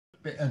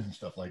bands and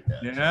stuff like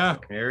that. Yeah,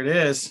 so, there it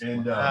is.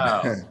 and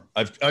Wow.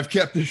 I've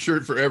kept this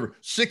shirt forever.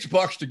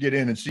 $6 to get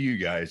in and see you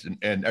guys,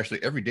 and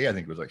actually every day I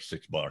think it was like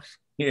 $6.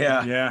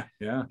 Yeah.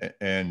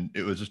 And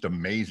it was just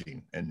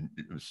amazing, and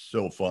it was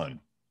so fun.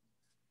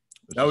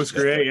 That was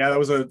great. Yeah, that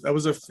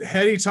was a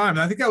heady time. And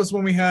I think that was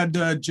when we had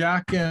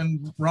Jack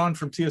and Ron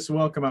from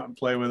TSOL come out and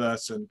play with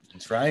us. And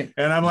that's right.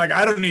 And I'm like,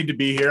 I don't need to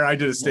be here. I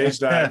did a stage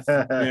dive.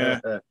 Yeah.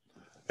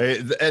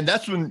 Hey, and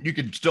that's when you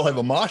could still have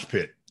a mosh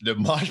pit. The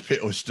mosh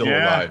pit was still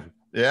alive.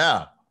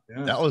 Yeah.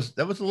 That was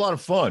a lot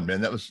of fun,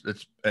 man.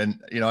 And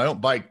you know, I don't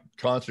buy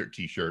concert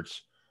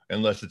t-shirts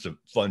unless it's a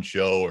fun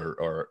show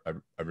or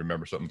I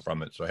remember something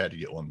from it. So I had to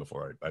get one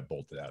before I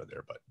bolted out of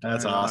there. But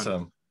that's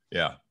awesome.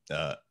 Yeah.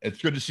 It's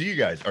good to see you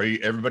guys. Are you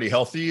everybody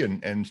healthy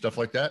and stuff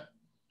like that?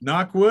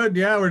 Knock wood.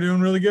 Yeah, we're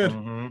doing really good.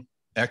 Mm-hmm.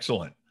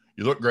 Excellent.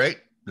 You look great.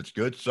 That's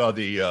good. Saw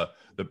the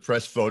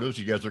press photos.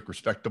 You guys look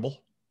respectable.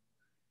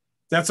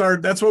 That's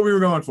what we were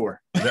going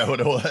for. Is that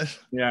what it was?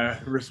 Yeah,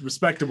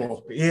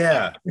 respectable.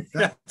 Yeah.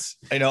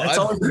 I know. It's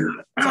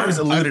always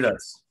eluded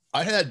us.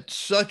 I had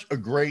such a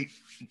great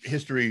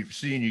history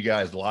seeing you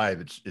guys live.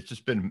 It's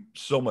just been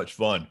so much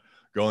fun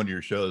going to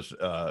your shows,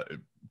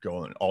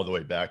 going all the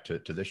way back to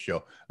this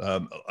show.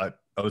 I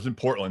was in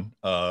Portland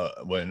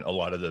when a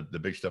lot of the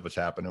big stuff was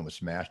happening with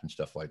Smash and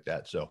stuff like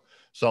that. So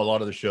saw a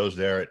lot of the shows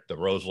there at the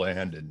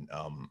Roseland and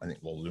I think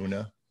La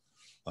Luna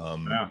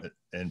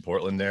in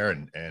Portland there,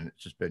 and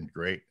it's just been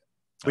great.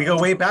 We go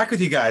way back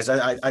with you guys.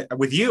 I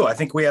with you. I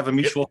think we have a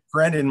mutual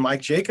friend in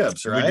Mike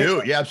Jacobs, right? We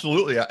do. Yeah,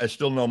 absolutely. I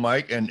still know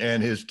Mike, and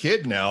his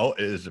kid now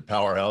is a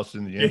powerhouse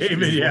in the industry.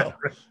 David,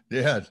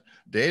 yeah,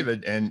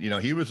 David, and you know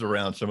he was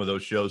around some of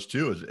those shows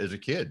too as a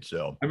kid.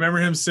 So I remember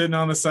him sitting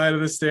on the side of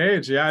the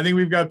stage. Yeah, I think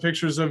we've got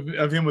pictures of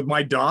him with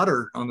my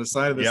daughter on the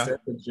side of the stage.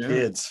 Yeah.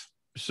 Kids.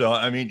 So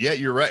I mean, yeah,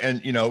 you're right.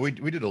 And you know, we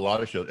did a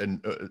lot of shows,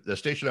 and the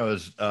station I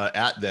was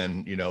at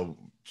then, you know,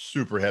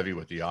 super heavy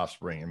with the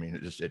Offspring. I mean,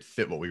 it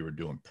fit what we were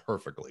doing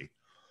perfectly.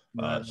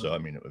 So I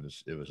mean,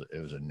 it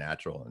was a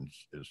natural, and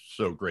it was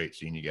so great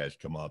seeing you guys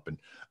come up. And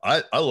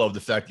I love the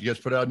fact you guys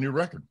put out a new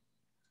record.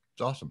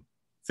 It's awesome.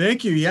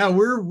 Thank you. Yeah,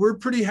 we're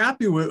pretty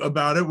happy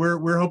about it.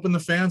 We're hoping the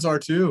fans are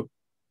too.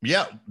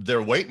 Yeah,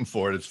 they're waiting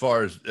for it. As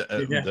far as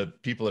the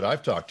people that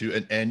I've talked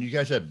to, and you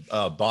guys had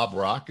Bob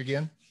Rock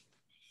again.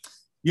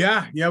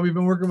 Yeah, we've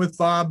been working with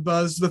Bob.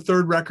 This is the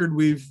third record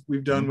we've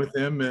done with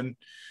him, and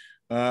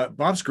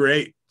Bob's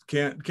great.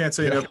 Can't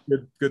say enough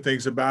good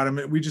things about him.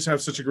 We just have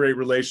such a great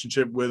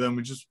relationship with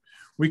him.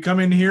 We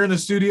come in here in the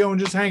studio and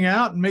just hang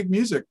out and make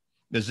music.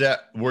 Is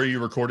that where you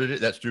recorded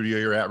it? That studio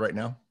you're at right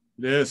now?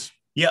 It is.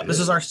 Yeah, this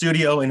is our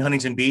studio in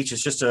Huntington Beach.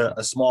 It's just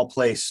a small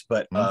place,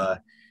 but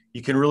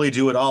you can really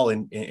do it all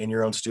in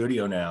your own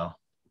studio now.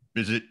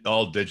 Is it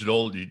all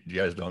digital? You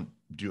guys don't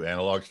do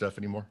analog stuff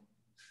anymore?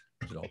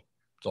 Is it all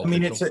I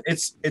mean, digital?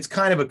 it's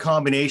kind of a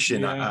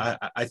combination. Yeah.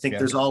 I think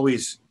there's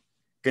always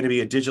going to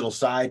be a digital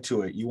side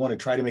to it. You want to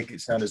try to make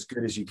it sound as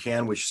good as you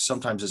can, which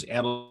sometimes is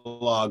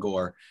analog,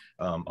 or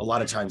a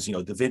lot of times, you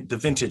know, the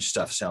vintage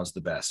stuff sounds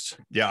the best.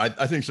 Yeah,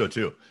 I think so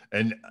too.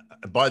 And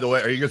by the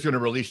way, are you guys going to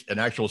release an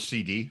actual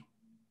CD?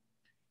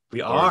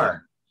 We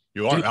are.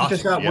 You are.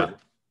 Awesome.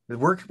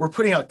 We're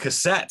putting out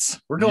cassettes.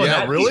 We're going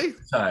that really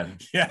time.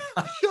 Yeah.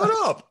 Shut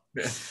up.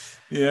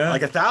 Yeah.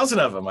 Like 1,000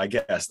 of them, I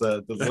guess.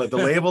 The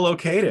label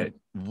okayed it.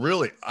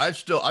 Really?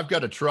 I've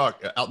got a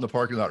truck out in the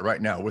parking lot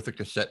right now with a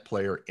cassette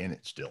player in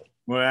it still.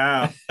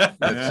 Wow.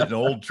 It's an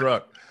old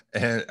truck.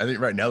 And I think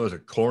right now there's a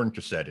Korn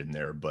cassette in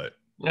there, but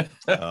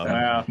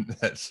wow.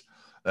 that's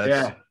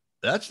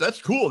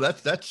cool.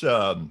 That's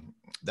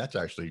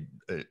actually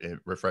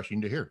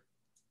refreshing to hear.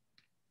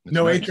 It's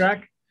no nice.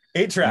 8-track.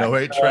 No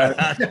 8-track.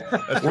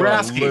 That's we're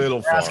asking. A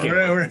little far. That's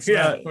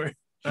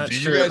Do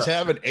you true. guys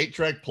have an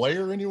 8-track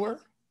player anywhere?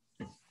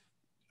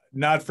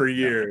 Not for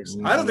years.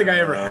 I don't think I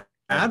ever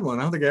had one.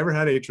 I don't think I ever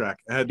had 8-track.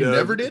 I had You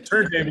never did?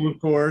 turntable, of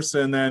course,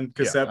 and then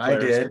cassette I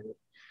players. did.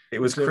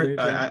 It was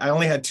I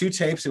only had 2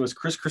 tapes. It was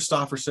Chris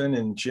Christopherson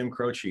and Jim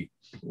Croce.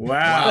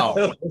 Wow.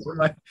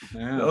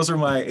 Those are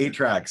my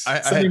 8-tracks.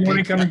 Sunday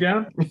morning coming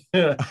down.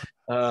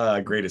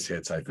 Greatest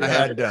hits. I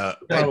had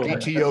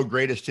DTO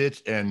greatest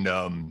hits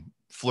and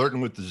Flirting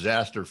with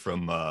Disaster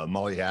from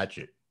Molly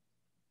Hatchet.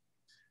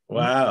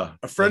 Wow.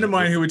 A friend of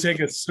mine who would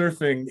take us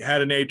surfing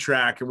had an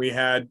 8-track, and we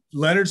had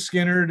Leonard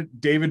Skinner,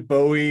 David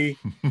Bowie,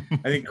 I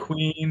think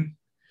Queen.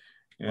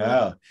 Yeah.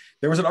 Wow.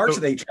 There was an art to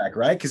the 8-track,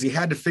 right? Because you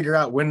had to figure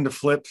out when to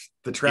flip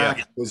the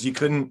track because you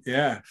couldn't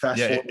fast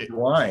forward and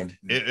rewind.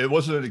 It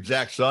wasn't an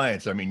exact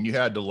science. I mean, you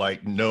had to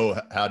know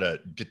how to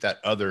get that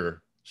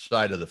other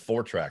side of the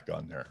 4-track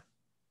on there.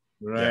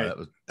 Right.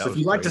 Yeah, so if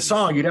you liked a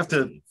song, you'd have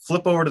to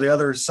flip over to the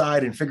other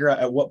side and figure out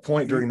at what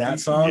point during that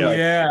song.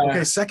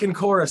 Okay, second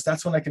chorus,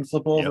 that's when I can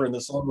flip over and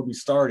the song will be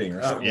starting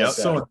or something like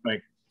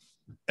that.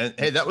 And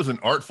hey, that was an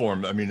art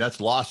form. I mean, that's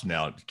lost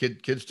now.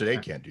 Kids today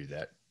can't do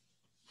that.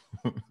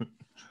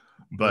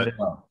 But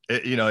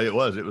it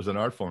was an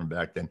art form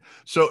back then.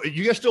 So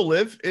you guys still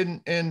live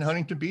in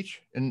Huntington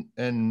Beach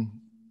and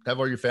have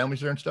all your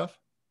families there and stuff?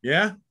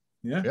 Yeah.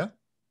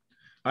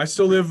 I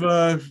still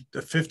live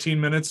 15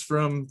 minutes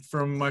from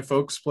my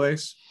folks'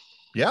 place.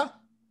 Yeah.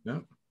 Yeah.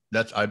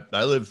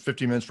 I live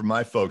 15 minutes from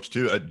my folks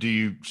too. Do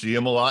you see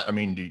them a lot? I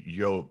mean, do you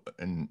go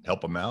and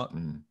help them out?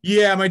 And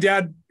yeah, my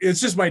dad,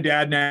 it's just my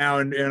dad now.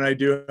 And I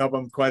do help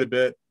him quite a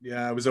bit.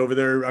 Yeah. I was over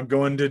there. I'm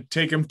going to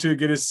take him to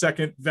get his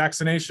second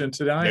vaccination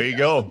tonight. There you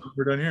go.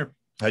 We're done here.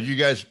 Have you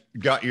guys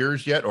got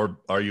yours yet, or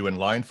are you in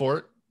line for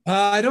it?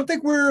 I don't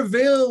think we're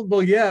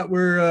available yet.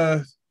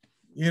 We're,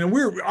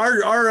 we're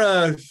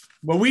our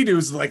what we do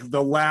is like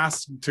the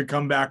last to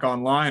come back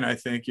online, I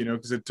think,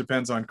 because it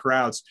depends on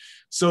crowds.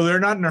 So they're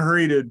not in a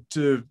hurry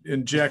to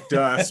inject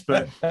us,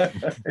 but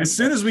as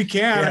soon as we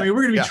can, I mean,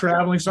 we're going to be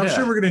traveling. So I'm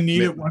sure we're going to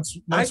need it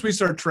once we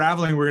start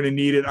traveling, we're going to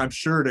need it. I'm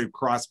sure to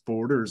cross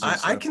borders.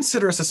 I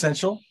consider us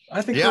essential.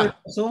 I think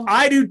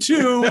I do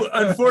too.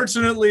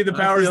 Unfortunately, the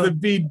powers that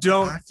be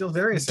don't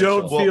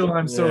feel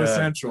I'm so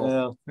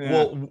essential. Yeah.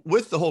 Well,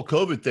 with the whole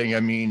COVID thing,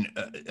 I mean,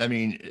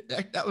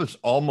 that was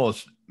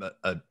almost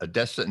a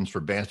death sentence for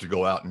bands to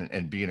go out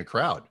and be in a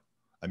crowd.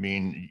 I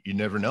mean, you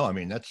never know. I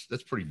mean, that's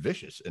pretty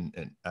vicious.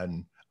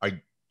 And I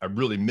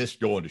really missed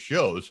going to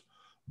shows,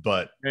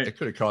 but it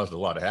could have caused a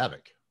lot of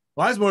havoc.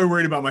 Well, I was more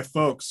worried about my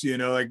folks,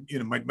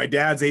 my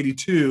dad's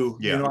 82.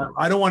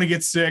 I don't want to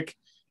get sick,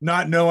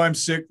 not know I'm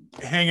sick,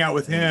 hang out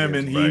with him,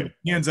 and he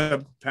ends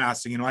up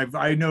passing.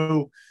 I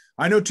know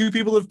 2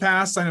 people have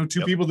passed. I know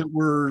 2 people that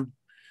were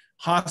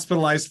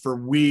hospitalized for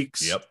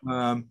weeks. Yep.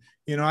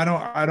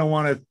 I don't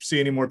want to see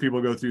any more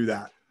people go through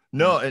that.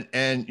 No,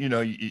 and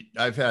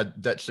I've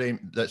had that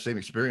same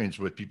experience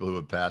with people who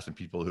have passed and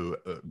people who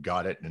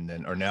got it and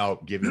then are now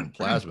giving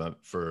plasma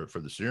for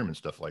the serum and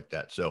stuff like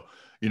that. So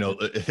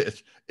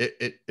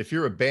if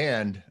you're a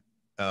band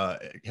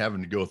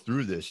having to go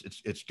through this,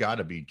 it's got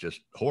to be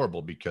just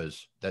horrible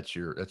because that's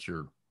your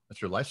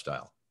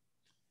lifestyle.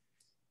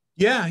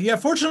 Yeah.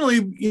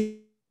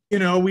 Fortunately,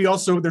 we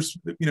also there's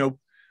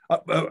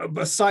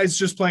besides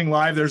just playing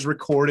live, there's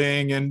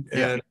recording and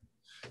a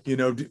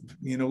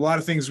lot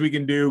of things we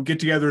can do. Get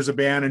together as a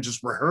band and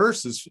just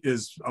rehearse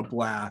is a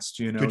blast.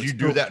 Could you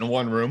do that in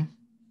one room?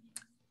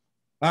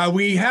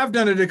 We have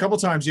done it a couple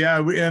times. Yeah.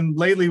 And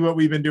lately what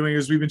we've been doing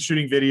is we've been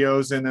shooting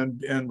videos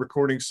and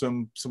recording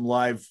some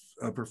live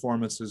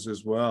performances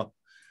as well.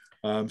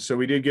 So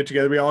we did get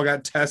together. We all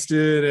got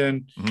tested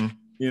and,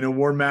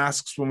 wore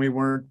masks when we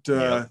weren't,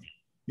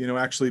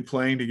 actually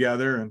playing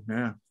together. And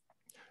yeah.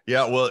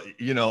 Yeah, well,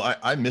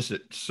 I miss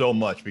it so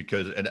much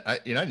because, I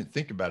didn't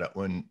think about it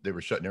when they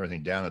were shutting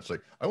everything down. It's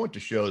like I went to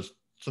shows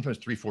sometimes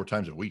 3-4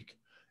 times a week,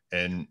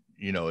 and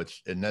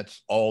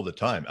that's all the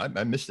time.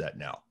 I miss that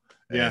now.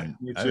 Yeah, and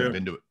me too.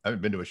 I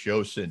haven't been to a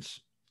show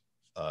since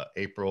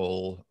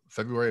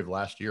February of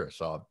last year. I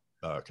saw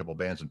a couple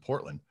bands in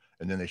Portland,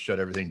 and then they shut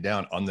everything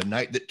down on the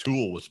night that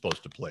Tool was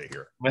supposed to play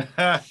here.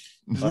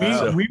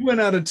 We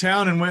went out of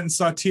town and went and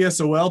saw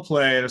TSOL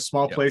play at a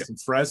small place in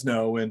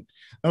Fresno, and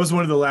that was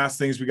one of the last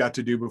things we got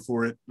to do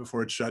before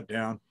it shut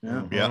down.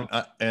 Yeah,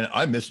 yeah, and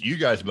I miss. You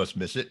guys must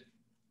miss it.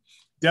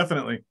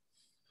 Definitely.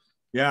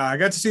 Yeah, I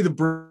got to see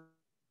the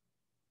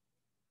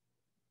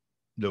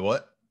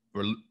what?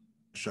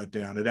 Shut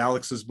down at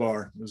Alex's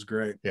bar. It was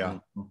great. Yeah.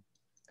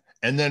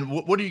 And then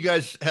what do you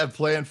guys have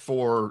planned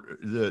for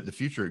the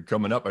future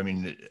coming up? I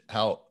mean,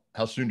 how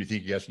soon do you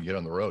think you guys can get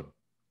on the road?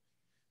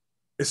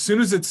 As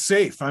soon as it's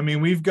safe. I mean,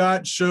 we've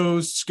got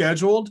shows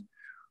scheduled.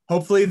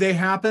 Hopefully they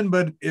happen,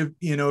 but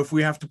if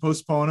we have to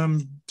postpone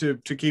them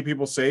to keep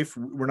people safe,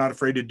 we're not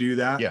afraid to do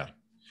that. Yeah.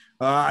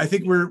 I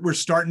think we're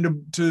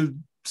starting to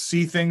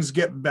see things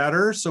get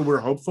better, so we're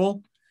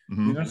hopeful.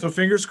 Mm-hmm. So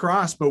fingers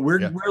crossed, but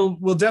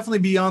we'll definitely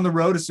be on the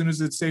road as soon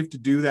as it's safe to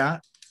do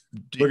that.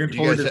 Looking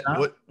forward to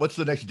that. What's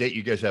the next date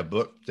you guys have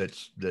booked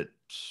that's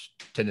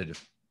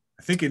tentative?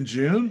 I think in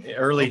June.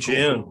 Early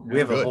June. Cool. We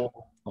have a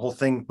whole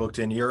thing booked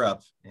in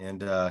Europe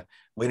and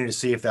waiting to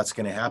see if that's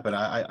going to happen.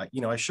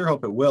 I sure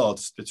hope it will.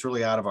 It's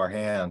really out of our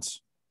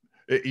hands.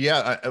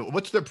 Yeah.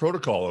 What's their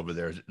protocol over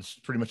there? It's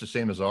pretty much the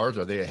same as ours.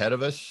 Are they ahead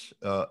of us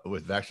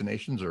with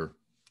vaccinations, or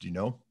do you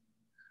know?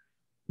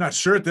 Not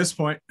sure at this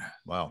point.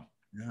 Wow.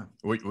 Yeah.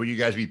 Will you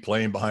guys be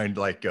playing behind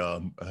like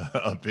a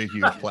big,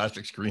 huge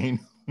plastic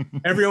screen?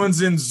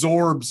 Everyone's in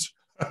Zorbs.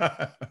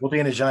 We'll be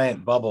in a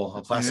giant bubble,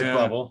 a plastic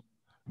bubble.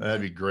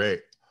 That'd be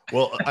great.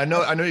 Well, I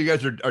know you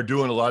guys are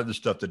doing a lot of this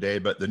stuff today,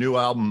 but the new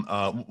album,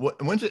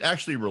 when's it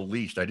actually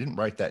released? I didn't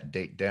write that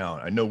date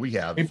down. I know we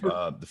have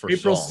the first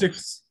April song.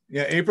 6th.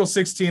 Yeah, April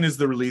 16 is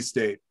the release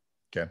date.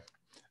 Okay.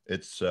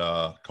 It's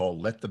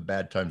called Let the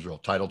Bad Times Roll,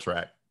 title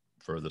track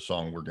for the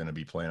song we're going to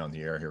be playing on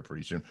the air here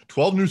pretty soon.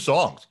 12 new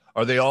songs.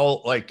 Are they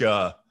all like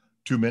 2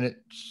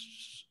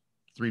 minutes,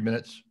 3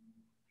 minutes?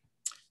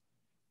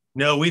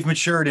 No, we've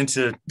matured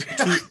into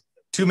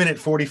 2 minute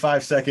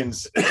 45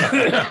 seconds. All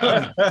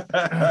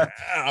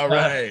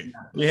right.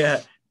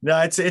 Yeah. No,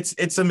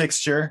 it's a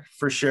mixture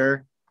for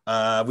sure.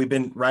 We've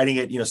been writing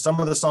it. Some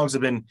of the songs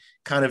have been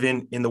kind of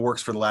in the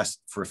works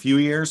for a few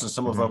years, and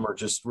some of them are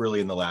just really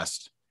in the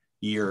last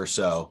year or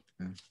so.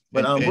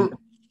 But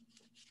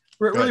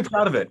we're really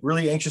proud of it.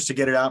 Really anxious to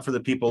get it out for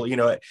the people. You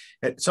know,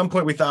 at some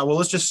point we thought, well,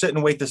 let's just sit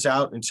and wait this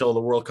out until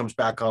the world comes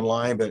back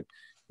online. But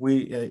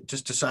we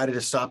just decided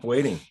to stop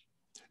waiting.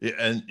 Yeah,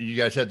 and you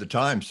guys had the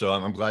time, so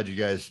I'm glad you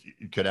guys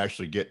could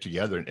actually get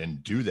together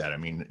and do that. I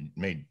mean,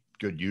 made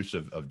good use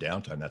of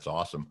downtime. That's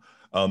awesome.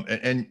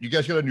 And you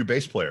guys got a new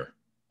bass player.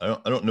 I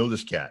don't know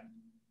this cat.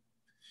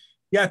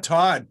 Yeah,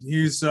 Todd.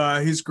 He's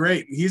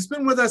great. He's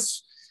been with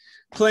us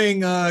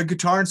playing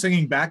guitar and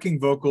singing backing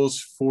vocals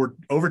for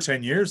over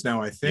 10 years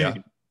now, I think.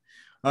 Yeah.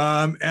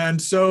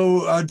 And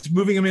so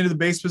moving him into the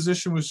bass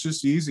position was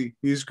just easy.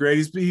 He's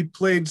great. He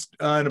played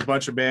in a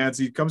bunch of bands.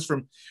 He comes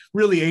from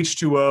really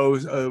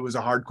H2O. It was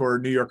a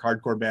hardcore New York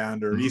hardcore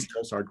band or East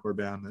Coast hardcore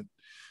band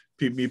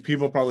that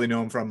people probably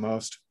know him from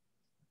most.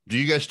 Do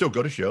you guys still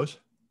go to shows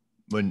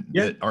when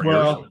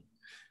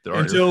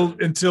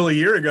until a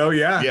year ago?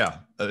 Yeah. Yeah.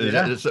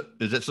 Is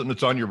that something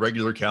that's on your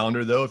regular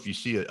calendar though? If you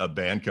see a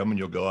band coming,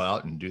 you'll go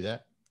out and do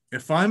that?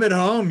 If I'm at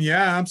home,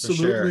 yeah,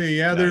 absolutely. Sure.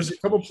 Yeah, nice. There's a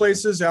couple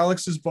places.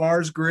 Alex's bar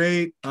is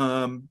great.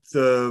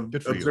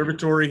 The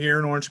Observatory here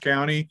in Orange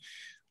County.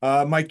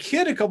 My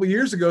kid a couple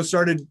years ago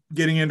started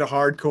getting into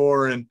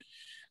hardcore, and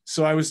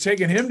so I was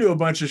taking him to a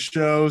bunch of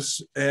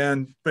shows.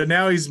 But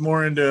now he's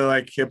more into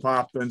like hip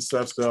hop and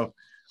stuff. So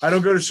I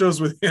don't go to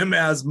shows with him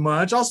as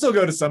much. I'll still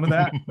go to some of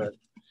that. But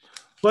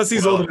plus,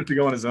 he's old enough to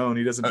go on his own.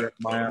 He doesn't drag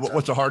my ass.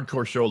 What's a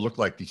hardcore show look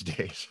like these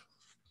days?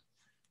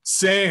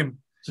 Same.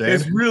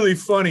 It's really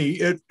funny.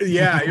 It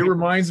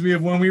reminds me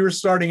of when we were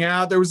starting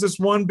out. There was this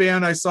one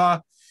band I saw,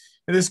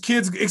 and this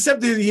kid's,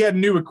 except that he had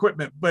new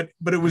equipment, but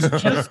it was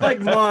just like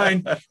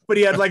mine. But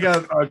he had like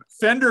a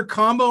Fender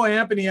combo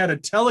amp, and he had a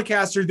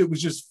Telecaster that was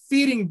just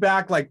feeding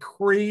back like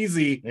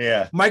crazy.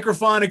 Yeah,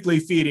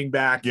 microphonically feeding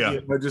back. Yeah,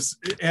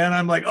 and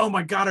I'm like, oh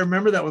my god, I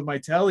remember that with my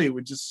Tele. It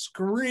would just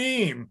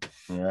scream,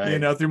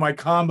 through my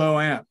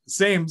combo amp.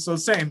 Same.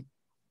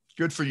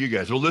 Good for you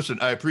guys. Well, listen,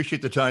 I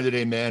appreciate the time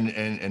today, man,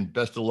 and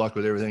best of luck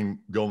with everything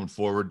going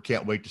forward.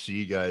 Can't wait to see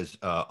you guys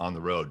on the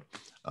road.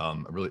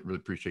 I really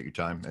appreciate your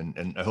time,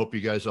 and I hope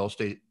you guys all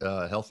stay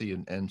healthy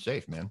and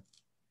safe, man.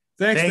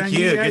 Thanks. Thank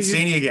you. Good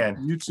seeing you again.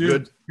 You too.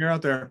 Good. You're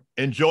out there.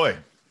 Enjoy.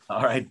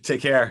 All right.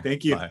 Take care.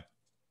 Thank you. Bye.